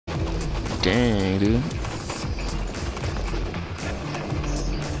Dang, dude.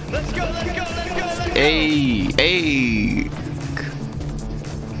 Let's go, let's go, let's go, let's go. Hey, hey.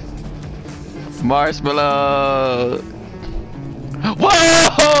 Marshmallow.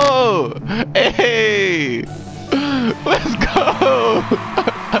 Whoa! Hey! Let's go!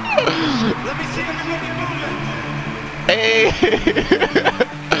 Let me see everybody moving. Hey!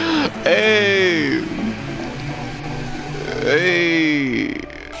 Hey! Hey!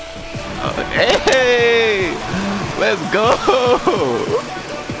 Hey! Let's go!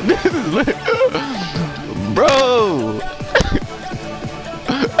 This is lit. Bro!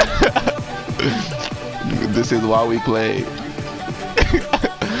 This is why we play.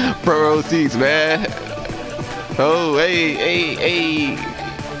 Pro seats, man. Oh, hey, hey, hey.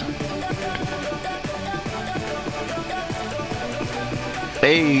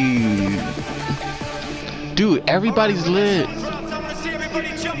 Hey. Dude, everybody's lit. I want to see everybody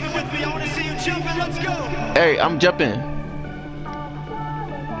jumping with me. I want to see you jumping. Let's go. Hey, I'm jumping.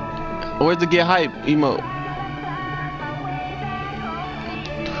 Where's the get hype emote?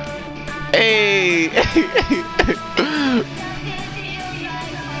 Hey.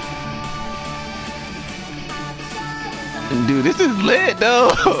 Dude, this is lit though.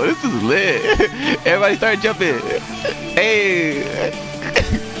 This is lit. Everybody start jumping. Hey.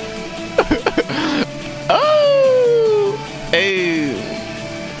 Oh. Hey.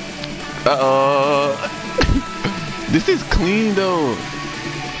 Uh-oh. This is clean though.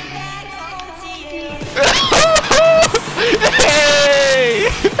 Hey.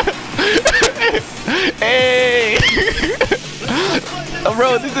 Hey. Oh,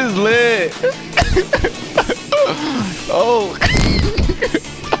 bro, this is lit. Oh.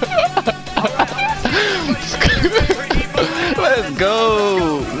 Let's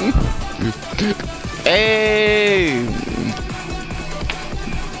go. Hey.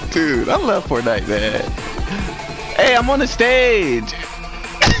 Dude, I love Fortnite, man. Hey, I'm on the stage.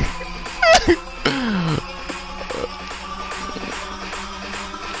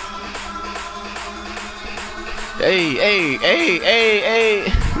 Hey, hey, hey, hey, hey.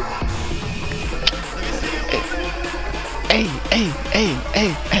 Hey, hey, hey,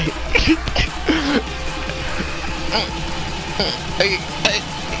 hey, hey. Hey, hey,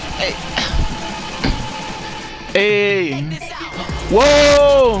 hey. Hey.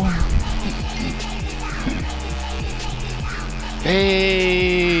 Whoa.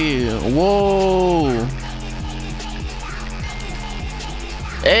 Hey. Whoa.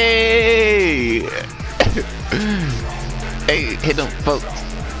 Hey. Hey, hit them folks.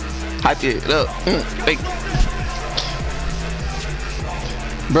 Hype it up. Hey.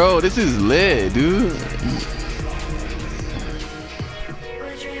 Bro, this is lit, dude.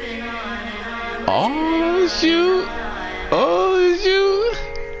 Oh shoot. Oh shoot.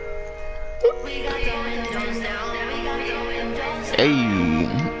 Hey.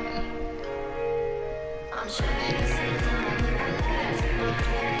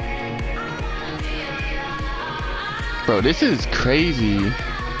 Bro, this is crazy.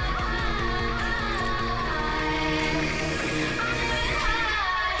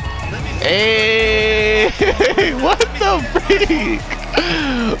 Hey, what the freak?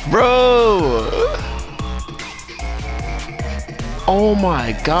 Bro. Oh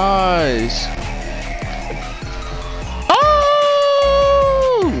my gosh.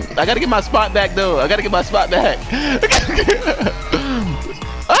 Oh! I gotta get my spot back though. I gotta get my spot back.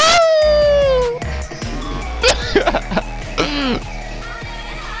 Oh!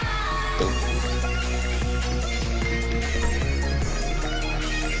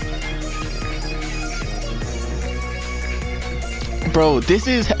 Bro, this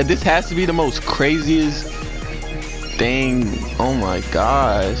has to be the most craziest thing. Oh my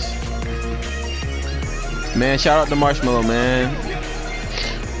gosh. Man, shout out to Marshmallow, man.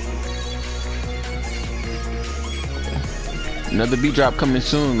 Another beat drop coming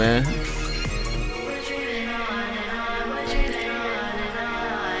soon, man.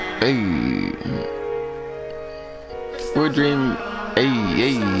 Hey. We're dreaming. Hey,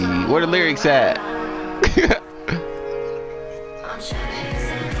 hey. Where the lyrics at?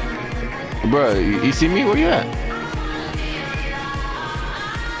 Bro, you see me? Where you at?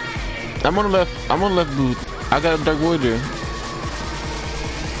 I'm on the left. I'm on the left booth. I got a dark void there.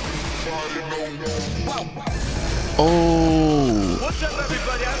 Oh. What's up,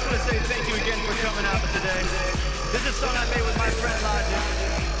 everybody? I just want to say thank you again for coming out today. This is a song I made with my friend Logic.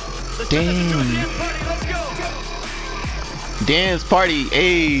 Let's Damn. Dance party. Let's go. Dance party.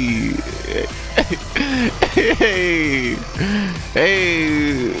 Hey. Hey. Hey.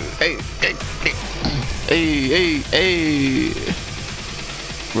 Hey. Hey. Hey. Hey.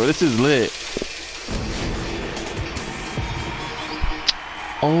 Bro, this is lit.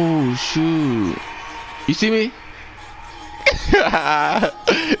 Oh shoot. You see me?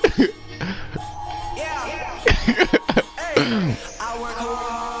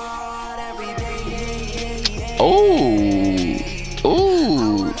 Oh.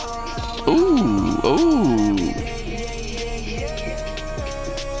 Ooh. Ooh. Ooh.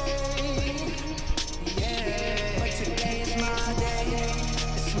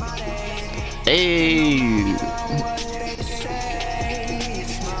 Hey.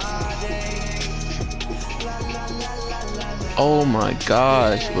 Oh my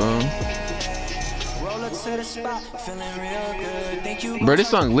gosh, bro. Bro, this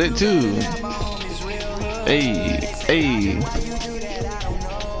song lit too. Hey, hey.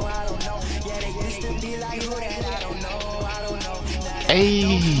 Hey.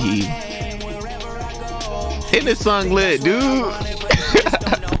 Ain't this song lit, dude?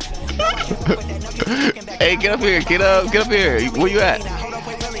 Hey, get up here, get up here. Where you at?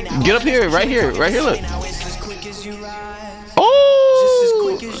 Get up here, right here, look.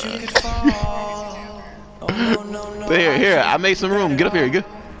 Oh! Here, I made some room. Get up here, good.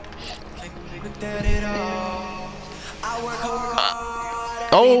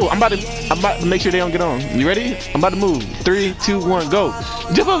 Oh, I'm about to make sure they don't get on. You ready? I'm about to move. 3, 2, 1, go.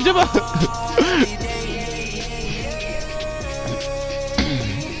 Jump up, jump up.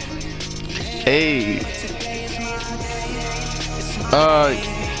 Hey.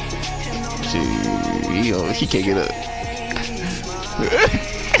 He can't get up.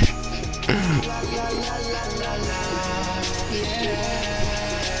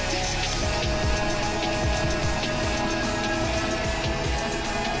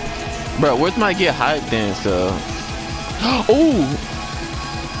 Bro, where's my get hyped and stuff? Oh!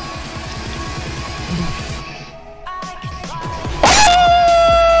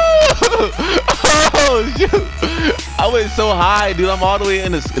 Oh shoot! I went so high, dude. I'm all the way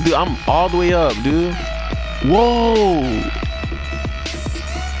in this. Dude, I'm all the way up, dude. Whoa!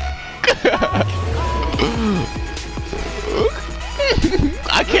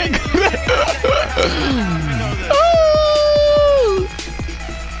 I can't.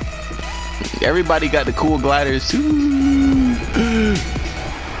 Everybody got the cool gliders too.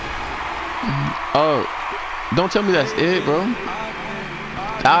 Oh, don't tell me that's it, bro.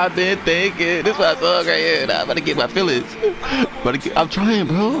 I've been thinking. This is my song right here. I'm about to get my feelings. I'm trying,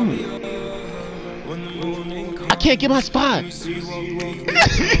 bro. I can't get my spot.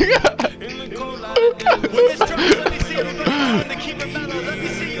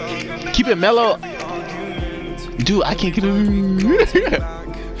 Keep it mellow. Dude, I can't get it.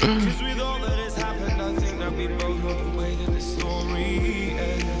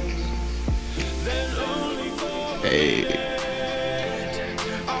 Hey.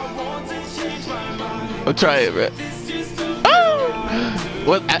 I'll try it, bro. Oh!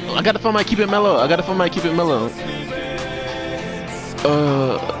 What? I gotta find my keep it mellow. I gotta find my keep it mellow.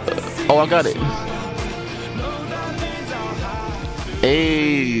 Oh, I got it.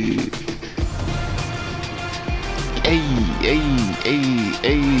 Hey.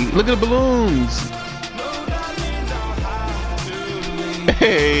 Hey. Look at the balloons.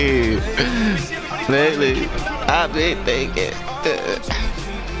 Hey. Lately, I've been thinking.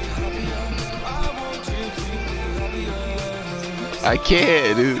 I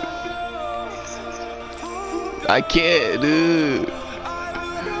can't, dude. I can't, dude.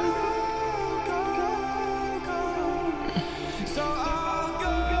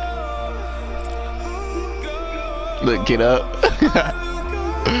 Look, get up.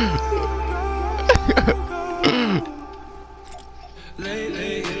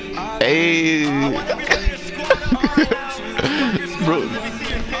 Hey. Bro.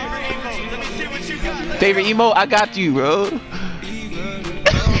 Favorite emo? I got you, bro.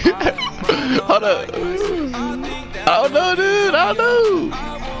 Hold up. I don't know, dude. I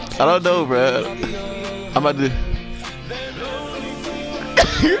don't know, bro. I'm about to.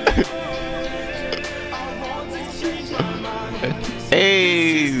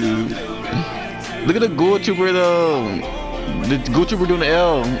 Hey. Look at the Ghoul Trooper, though. The Ghoul Trooper doing the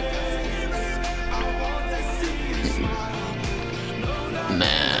L.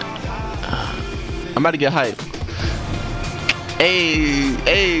 Nah. I'm about to get hyped. Hey.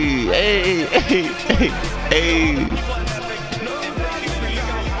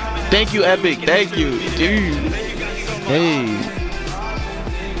 Thank you, Epic. Thank you, dude. Hey.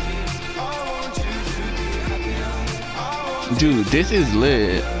 Dude, this is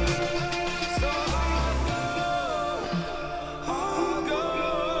lit.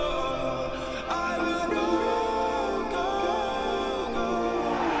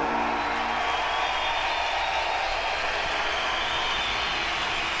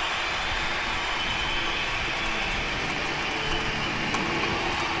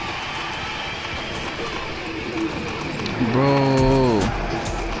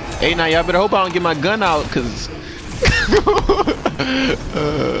 Hey, now y'all better hope I don't get my gun out, cause.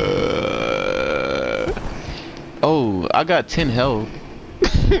 Oh, I got 10 health.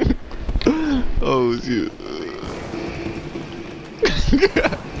 Oh shit.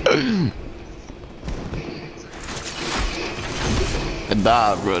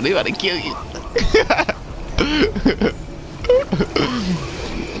 Nah, bro, they about to kill you.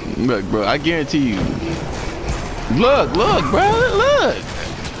 Look, bro, I guarantee you. Look, bro, look.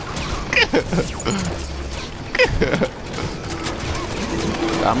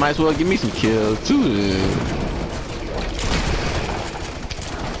 I might as well give me some kills too. Then.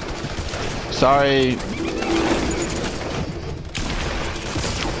 Sorry.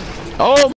 Oh.